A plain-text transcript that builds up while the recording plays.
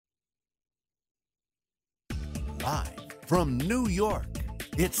Live from New York,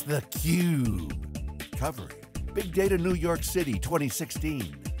 it's theCUBE. Covering Big Data New York City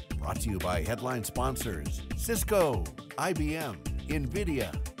 2016. Brought to you by headline sponsors, Cisco, IBM,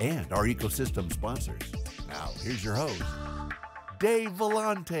 NVIDIA, and our ecosystem sponsors. Now, here's your host, Dave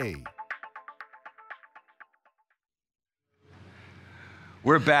Vellante.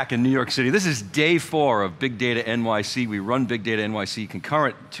 We're back in New York City. This is day 4 of Big Data NYC. We run Big Data NYC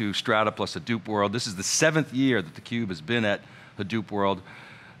concurrent to Strata plus Hadoop World. This is the 7th year that theCUBE has been at Hadoop World.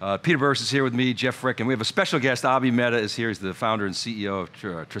 Peter Burris is here with me, Jeff Frick, and we have a special guest. Abhi Mehta is here. He's the founder and CEO of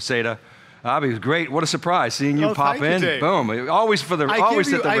Tresata. Abhi, it was great. What a surprise seeing you pop in. Dave. Boom. Always for the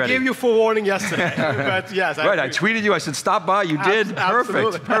always at the ready. I gave you forewarning yesterday, but yes. Right, I tweeted you. I said, stop by. You did.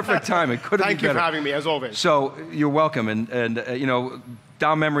 Perfect. Perfect timing. Couldn't be better. Thank you for having me, as always. So you're welcome. And you know,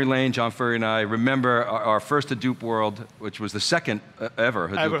 down memory lane, John Furrier and I remember our first Hadoop World, which was the second ever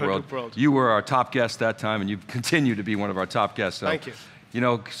Hadoop World. You were our top guest that time, and you continue to be one of our top guests. So, thank you. You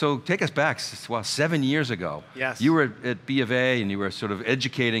know, so take us back, well, 7 years ago. Yes. You were at B of A, and you were sort of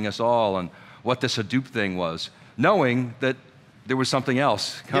educating us all on what this Hadoop thing was, knowing that there was something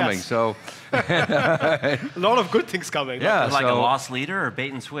else coming. Yes. So a lot of good things coming. Yeah, like a lost leader or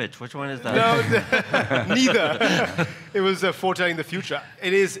bait and switch? Which one is that? No, neither. It was foretelling the future.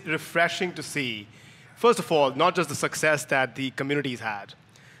 It is refreshing to see, first of all, not just the success that the community's had,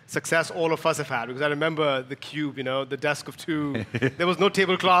 success all of us have had, because I remember theCUBE, you know, the desk of two. There was no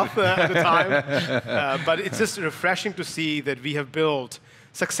tablecloth at the time, but it's just refreshing to see that we have built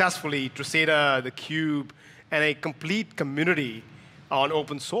successfully Tresata, theCUBE, and a complete community on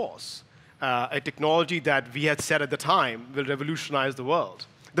open source, a technology that we had said at the time will revolutionize the world,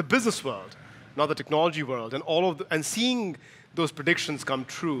 the business world, not the technology world, and seeing those predictions come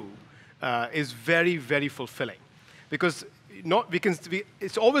true is very, very fulfilling, because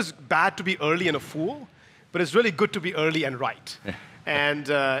it's always bad to be early and a fool, but it's really good to be early and right. And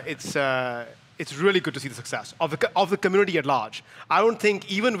it's really good to see the success of the community at large. I don't think,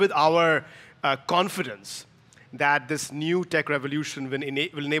 even with our confidence that this new tech revolution will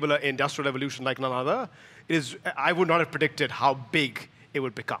enable an industrial revolution like none other, I would not have predicted how big it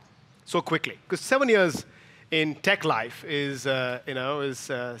would become so quickly. Because 7 years in tech life is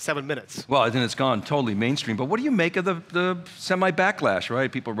 7 minutes. Well, then it's gone totally mainstream. But what do you make of the semi-backlash,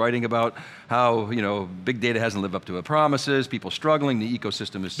 right? People writing about how, you know, big data hasn't lived up to the promises, people struggling, the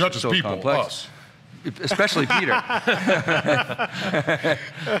ecosystem is not just so people, complex. Us. Especially Peter.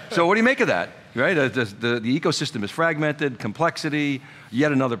 So what do you make of that, right? The ecosystem is fragmented, complexity,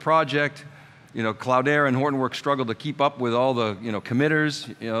 yet another project. You know, Cloudera and Hortonworks struggle to keep up with all the, you know, committers.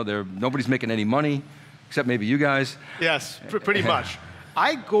 You know, nobody's making any money, except maybe you guys. Yes, pretty much.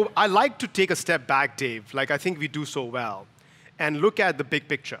 I like to take a step back, Dave, like I think we do so well, and look at the big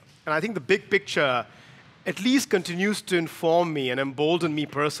picture. And I think the big picture at least continues to inform me and embolden me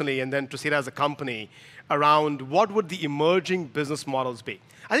personally, and then Tresata as a company, around what would the emerging business models be.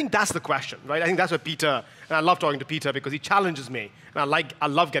 I think that's the question, right? I think that's what Peter, and I love talking to Peter because he challenges me, and I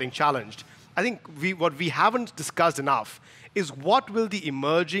love getting challenged. I think what we haven't discussed enough is what will the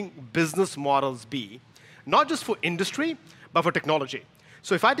emerging business models be, not just for industry, but for technology.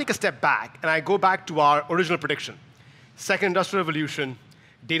 So if I take a step back and I go back to our original prediction, second industrial revolution,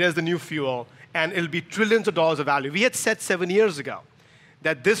 data is the new fuel, and it'll be trillions of dollars of value. We had said 7 years ago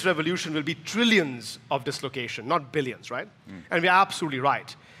that this revolution will be trillions of dislocation, not billions, right? And we're absolutely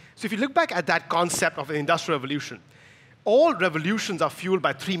right. So if you look back at that concept of an industrial revolution, all revolutions are fueled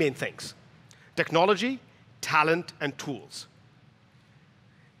by 3 main things: technology, talent, and tools.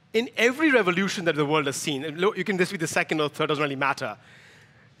 In every revolution that the world has seen, you can this be the second or third, doesn't really matter,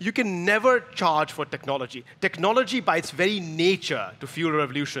 you can never charge for technology. Technology, by its very nature, to fuel a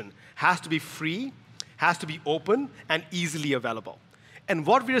revolution, has to be free, has to be open, and easily available. And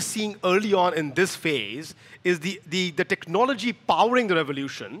what we are seeing early on in this phase is the technology powering the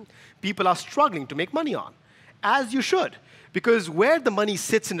revolution, people are struggling to make money on, as you should. Because where the money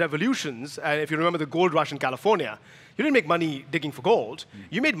sits in revolutions, if you remember the gold rush in California, you didn't make money digging for gold,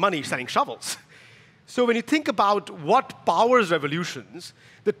 you made money selling shovels. So when you think about what powers revolutions,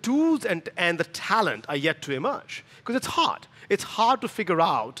 the tools and the talent are yet to emerge, because it's hard. It's hard to figure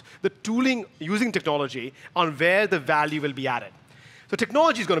out the tooling using technology on where the value will be added. So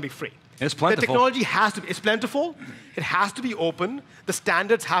technology is going to be free. It's plentiful. The technology has to be, it's plentiful, it has to be open, the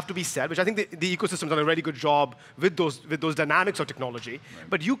standards have to be set, which I think the ecosystem's done a really good job with those dynamics of technology,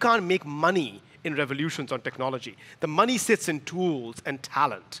 but you can't make money in revolutions on technology. The money sits in tools and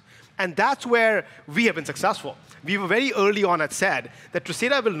talent. And that's where we have been successful. We were very early on had said that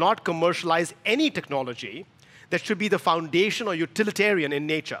Tresata will not commercialize any technology that should be the foundation or utilitarian in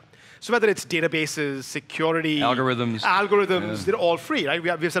nature. So whether it's databases, security, algorithms, they're all free, right?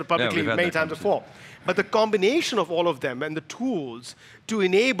 We've said it publicly many times before. But the combination of all of them and the tools to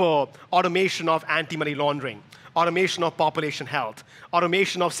enable automation of anti-money laundering, automation of population health,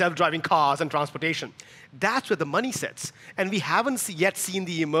 automation of self-driving cars and transportation, that's where the money sits. And we haven't yet seen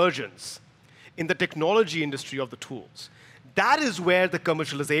the emergence in the technology industry of the tools. That is where the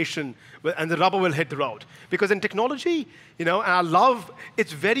commercialization and the rubber will hit the road. Because in technology, and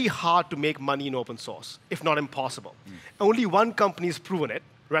it's very hard to make money in open source, if not impossible. Only one company's proven it,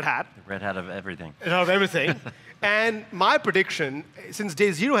 Red Hat. Red Hat of everything. Of everything. And my prediction, since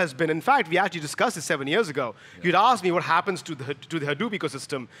day zero has been, in fact, we actually discussed this 7 years ago. Yeah. You'd asked me what happens to the Hadoop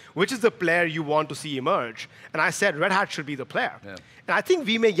ecosystem, which is the player you want to see emerge. And I said Red Hat should be the player. Yeah. And I think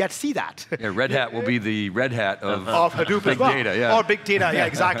we may yet see that. Yeah, Red Hat will be the Red Hat of Hadoop big as well. data. Yeah. Or big data, yeah,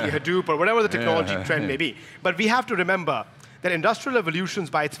 exactly, Hadoop, or whatever the technology trend may be. But we have to remember that industrial revolutions,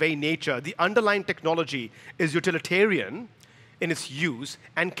 by its very nature, the underlying technology is utilitarian in its use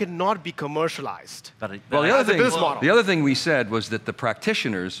and cannot be commercialized. Well, the other thing we said was that the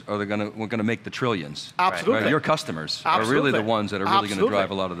practitioners are going to make the trillions. Absolutely. Right? Your customers are really the ones that are really going to drive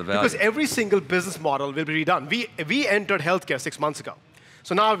a lot of the value. Because every single business model will be redone. We entered healthcare 6 months ago.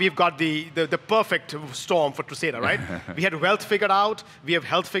 So now we've got the perfect storm for Tresata, right? We had wealth figured out, we have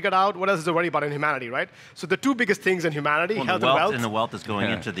health figured out. What else is to worry about in humanity, right? So the two biggest things in humanity, health and wealth. And the wealth is going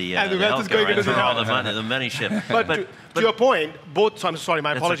into the and the wealth is going into the all the money shift. But to your point, so I'm sorry,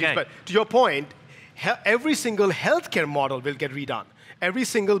 my apologies, but to your point, every single healthcare model will get redone. Every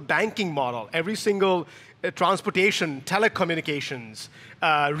single banking model, every single transportation, telecommunications,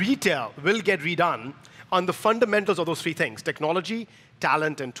 retail will get redone on the fundamentals of those three things: technology,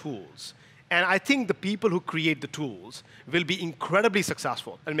 talent, and tools. And I think the people who create the tools will be incredibly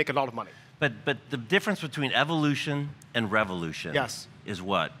successful and make a lot of money. But the difference between evolution and revolution is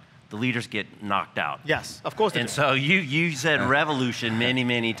what? The leaders get knocked out. Yes, of course they do. And so you said revolution many,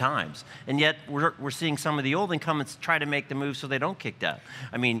 many times. And yet we're seeing some of the old incumbents try to make the move so they don't kick out.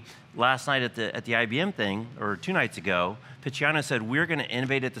 I mean, last night at the IBM thing, or 2 nights ago, Picciano said, we're going to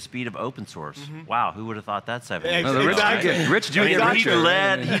innovate at the speed of open source. Wow, who would have thought that 7 years ago? Exactly. Rich Junior He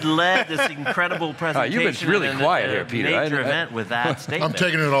led this incredible presentation. You've been really quiet here, Peter. Major event with that statement. I'm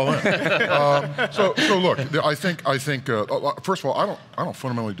taking it all in. So look, I think first of all, I don't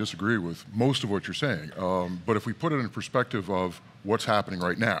fundamentally disagree with most of what you're saying. But if we put it in perspective of what's happening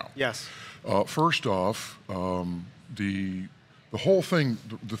right now. Yes. First off, the whole thing,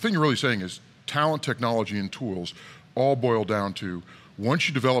 the thing you're really saying is talent, technology, and tools all boil down to, once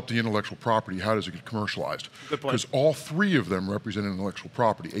you develop the intellectual property, how does it get commercialized? Because all three of them represent intellectual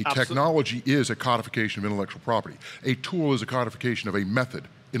property. Technology is a codification of intellectual property. A tool is a codification of a method,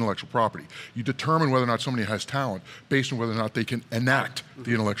 intellectual property. You determine whether or not somebody has talent based on whether or not they can enact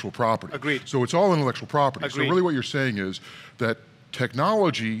the intellectual property. Agreed. So it's all intellectual property. Agreed. So really what you're saying is that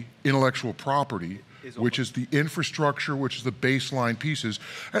technology, intellectual property, which is the infrastructure, which is the baseline pieces,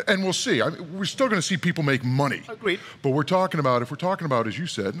 and we'll see. We're still going to see people make money. Agreed. But if we're talking about, as you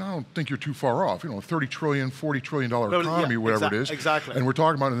said, and I don't think you're too far off, $30 trillion, $40 trillion economy, whatever it is. Exactly. And we're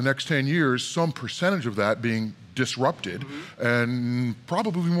talking about in the next 10 years, some percentage of that being disrupted, and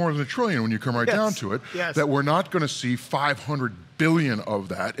probably more than $1 trillion when you come right down to it, that we're not going to see 500 billion of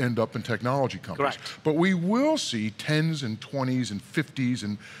that end up in technology companies. Correct. But we will see 10s and 20s and 50s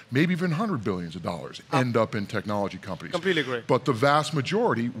and maybe even $100 billions end up in technology companies. Completely agree. But the vast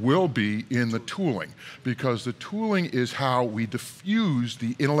majority will be in the tooling, because the tooling is how we diffuse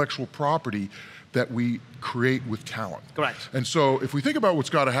the intellectual property that we create with talent. Correct. And so if we think about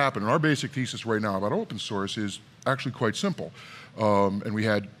what's got to happen, and our basic thesis right now about open source is actually quite simple. And we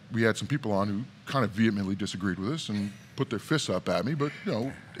had some people on who kind of vehemently disagreed with us and put their fists up at me, but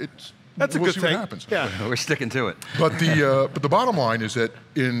that's we'll a good see thing. What happens. Yeah, we're sticking to it. But the bottom line is that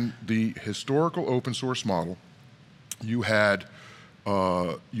in the historical open source model, you had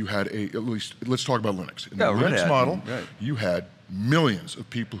at least, let's talk about Linux. In the Linux model, you had millions of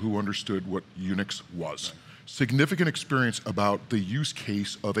people who understood what Unix was. Significant experience about the use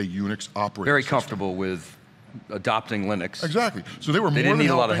case of a Unix operating Very system. comfortable with adopting Linux. Exactly. So they were They didn't need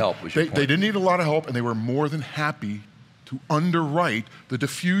a lot of help. They didn't need a lot of help, and they were more than happy to underwrite the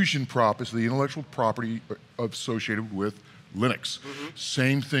diffusion properties, the intellectual property associated with Linux.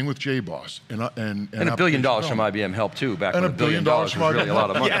 Same thing with JBoss. And $1 billion from IBM helped too, back when $1 billion was really a lot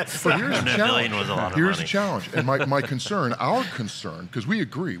of money. Yes. But here's the challenge. billion was a lot of Here's money. the challenge, and my concern, our concern, because we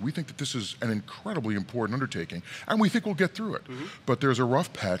agree, we think that this is an incredibly important undertaking, and we think we'll get through it. But there's a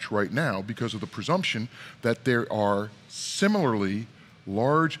rough patch right now because of the presumption that there are similarly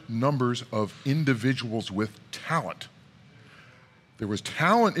large numbers of individuals with talent. There was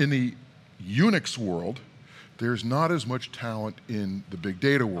talent in the Unix world. There's not as much talent in the big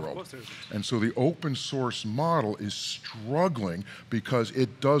data world. Of course there isn't. And so the open source model is struggling because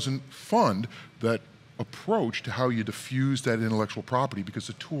it doesn't fund that approach to how you diffuse that intellectual property because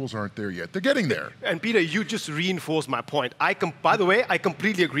the tools aren't there yet. They're getting there. And Peter, you just reinforced my point. By the way, I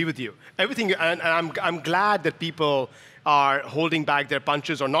completely agree with you. Everything, and I'm glad that people are holding back their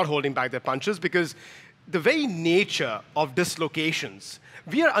punches or not holding back their punches because the very nature of dislocations,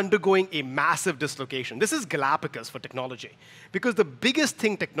 we are undergoing a massive dislocation. This is Galapagos for technology because the biggest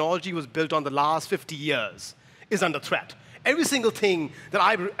thing technology was built on the last 50 years is under threat. Every single thing that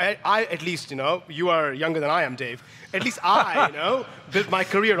I at least, you are younger than I am, Dave, at least I, built my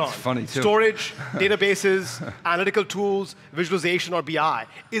career on. Funny too. Storage, databases, analytical tools, visualization or BI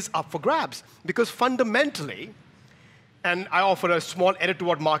is up for grabs because fundamentally, and I offer a small edit to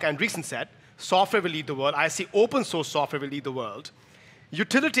what Mark Andreessen said, software will lead the world. I see open source software will lead the world.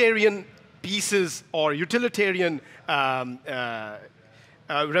 Utilitarian pieces or utilitarian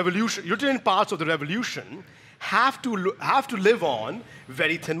utilitarian parts of the revolution have to live on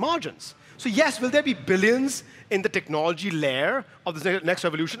very thin margins. So yes, will there be billions in the technology layer of the next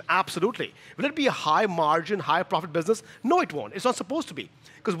revolution? Absolutely. Will it be a high margin, high profit business? No, it won't. It's not supposed to be.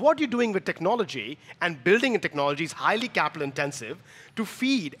 Because what you're doing with technology and building in technology is highly capital intensive to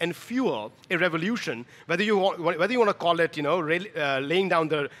feed and fuel a revolution, whether you want to call it, laying down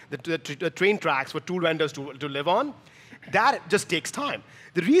the train tracks for tool vendors to live on, that just takes time.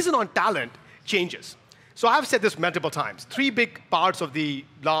 The reason on talent changes. So I've said this multiple times. 3 big parts of the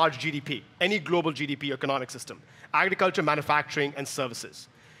large GDP, any global GDP economic system: agriculture, manufacturing, and services.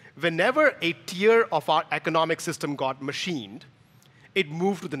 Whenever a tier of our economic system got machined, it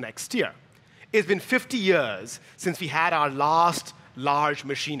moved to the next tier. It's been 50 years since we had our last large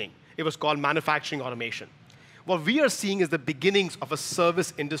machining. It was called manufacturing automation. What we are seeing is the beginnings of a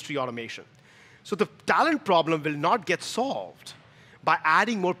service industry automation. So the talent problem will not get solved by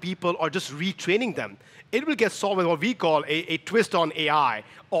adding more people or just retraining them. It will get solved with what we call a twist on AI,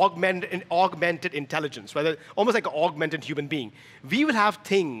 augmented intelligence, almost like an augmented human being. We will have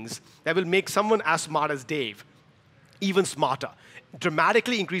things that will make someone as smart as Dave even smarter,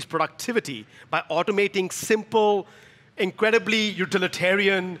 dramatically increase productivity by automating simple, incredibly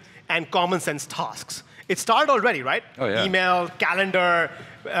utilitarian, and common sense tasks. It started already, right? Oh, yeah. Email, calendar,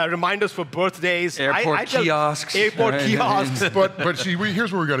 reminders for birthdays. Airport kiosks. Airport kiosks. But see,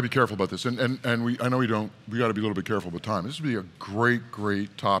 here's where we got to be careful about this, and I know we got to be a little bit careful with time. This would be a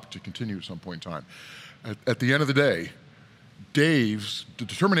great topic to continue at some point in time. At the end of the day, the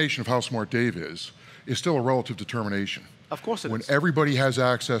determination of how smart Dave is still a relative determination. Of course it is. When everybody has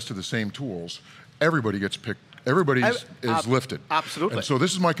access to the same tools, everybody gets picked. Everybody is lifted. Absolutely. And so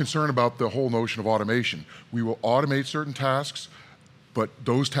this is my concern about the whole notion of automation. We will automate certain tasks, but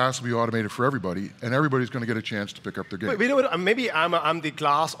those tasks will be automated for everybody, and everybody's going to get a chance to pick up their game. Wait, maybe I'm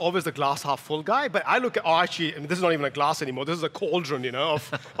always the glass half full guy, but I look at, actually, this is not even a glass anymore. This is a cauldron,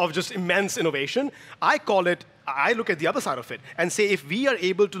 of just immense innovation. I look at the other side of it and say, if we are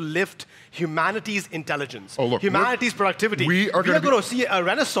able to lift humanity's intelligence, humanity's productivity, we are going to see a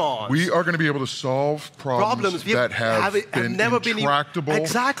renaissance. We are going to be able to solve problems that have been intractable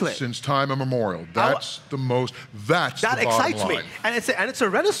since time immemorial. That's the that excites me. And it's a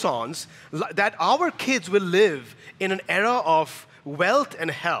renaissance that our kids will live in an era of wealth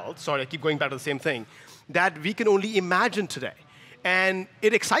and health. Sorry, I keep going back to the same thing, that we can only imagine today. And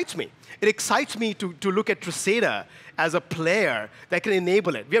it excites me. It excites me to look at Tresata as a player that can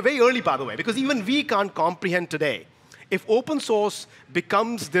enable it. We are very early, by the way, because even we can't comprehend today. If open source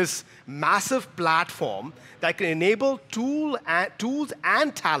becomes this massive platform that can enable tools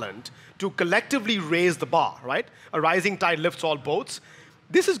and talent to collectively raise the bar, right? A rising tide lifts all boats.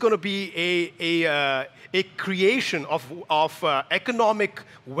 This is going to be a creation of economic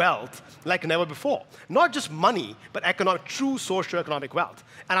wealth like never before. Not just money, but true socioeconomic wealth.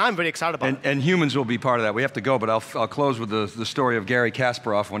 And I'm very excited about it. And humans will be part of that. We have to go, but I'll close with the story of Gary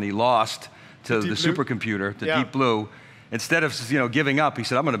Kasparov when he lost to the supercomputer, to Deep Blue. Instead of giving up, he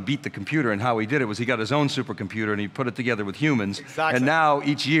said, I'm going to beat the computer. And how he did it was he got his own supercomputer and he put it together with humans. Exactly. And now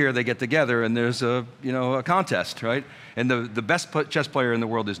each year they get together and there's a contest, right? And the best chess player in the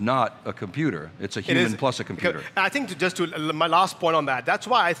world is not a computer. It's a human plus a computer. I think my last point on that, that's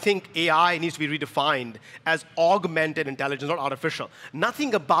why I think AI needs to be redefined as augmented intelligence, not artificial.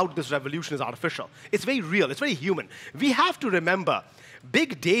 Nothing about this revolution is artificial. It's very real. It's very human. We have to remember,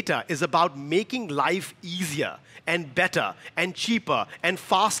 big data is about making life easier and better and cheaper and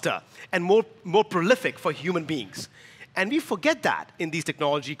faster and more prolific for human beings. And we forget that in these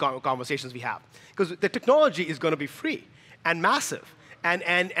technology conversations we have. Because the technology is going to be free and massive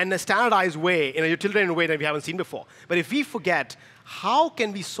and a standardized way, in a utilitarian way that we haven't seen before. But if we forget, how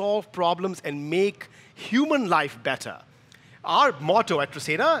can we solve problems and make human life better? Our motto at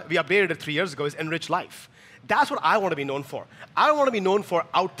Tresata, we updated it 3 years ago, is enrich life. That's what I want to be known for. I don't want to be known for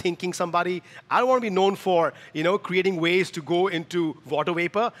outthinking somebody. I don't want to be known for creating ways to go into water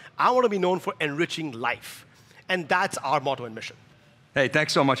vapor. I want to be known for enriching life. And that's our motto and mission. Hey,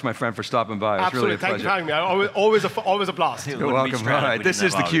 thanks so much, my friend, for stopping by. It's Absolutely. really a pleasure. Thank you for having me. Always a blast. You're welcome. All right, this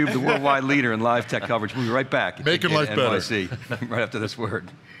is theCUBE, the worldwide leader in live tech coverage. We'll be right back. Making life better. NYC, right after this word.